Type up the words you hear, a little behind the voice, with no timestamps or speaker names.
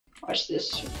Watch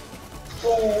this.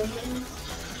 Boom.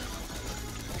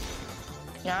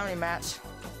 Yeah, how many mats?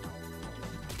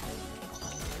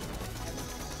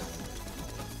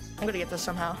 I'm gonna get this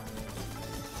somehow.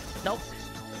 Nope.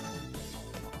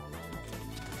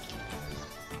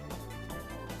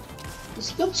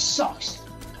 This build sucks.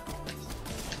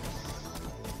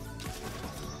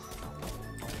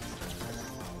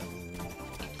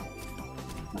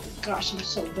 Oh my gosh, I'm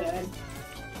so bad.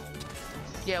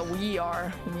 Yeah, we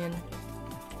are. I mean,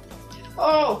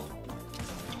 Oh!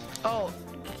 oh,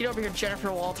 get over here,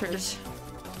 Jennifer Walters.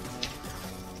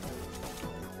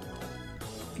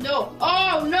 No!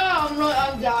 Oh no!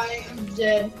 I'm dying. I'm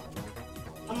dead.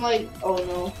 I'm like, oh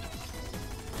no.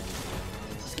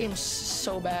 This game's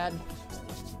so bad.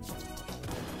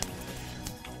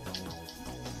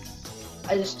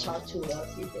 I just talked to a lot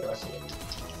of people. That's it.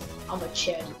 I'm a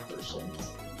chatty person.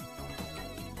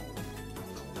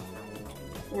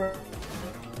 Where?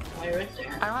 Am I right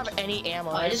there? I don't have any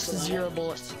ammo. I just just 0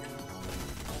 bullets.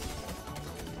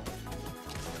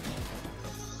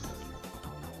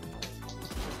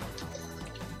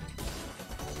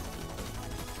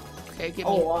 Okay, give me,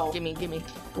 Oh, wow. give me.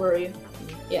 Where are you?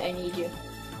 Yeah, I need you.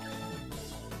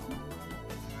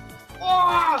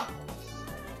 Oh!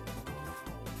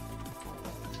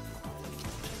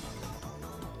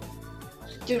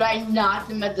 Dude, I knocked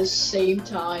them at the same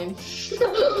time.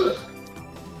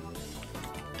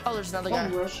 Oh, there's another guy.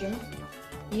 I'm rushing.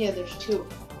 Yeah, there's two.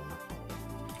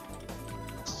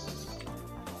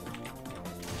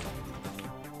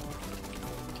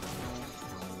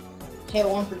 Hit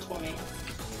one for 20.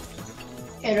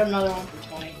 Hit another one for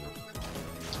 20.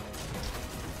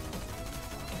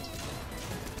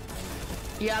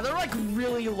 Yeah, they're like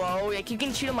really low. Like you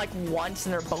can shoot them like once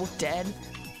and they're both dead.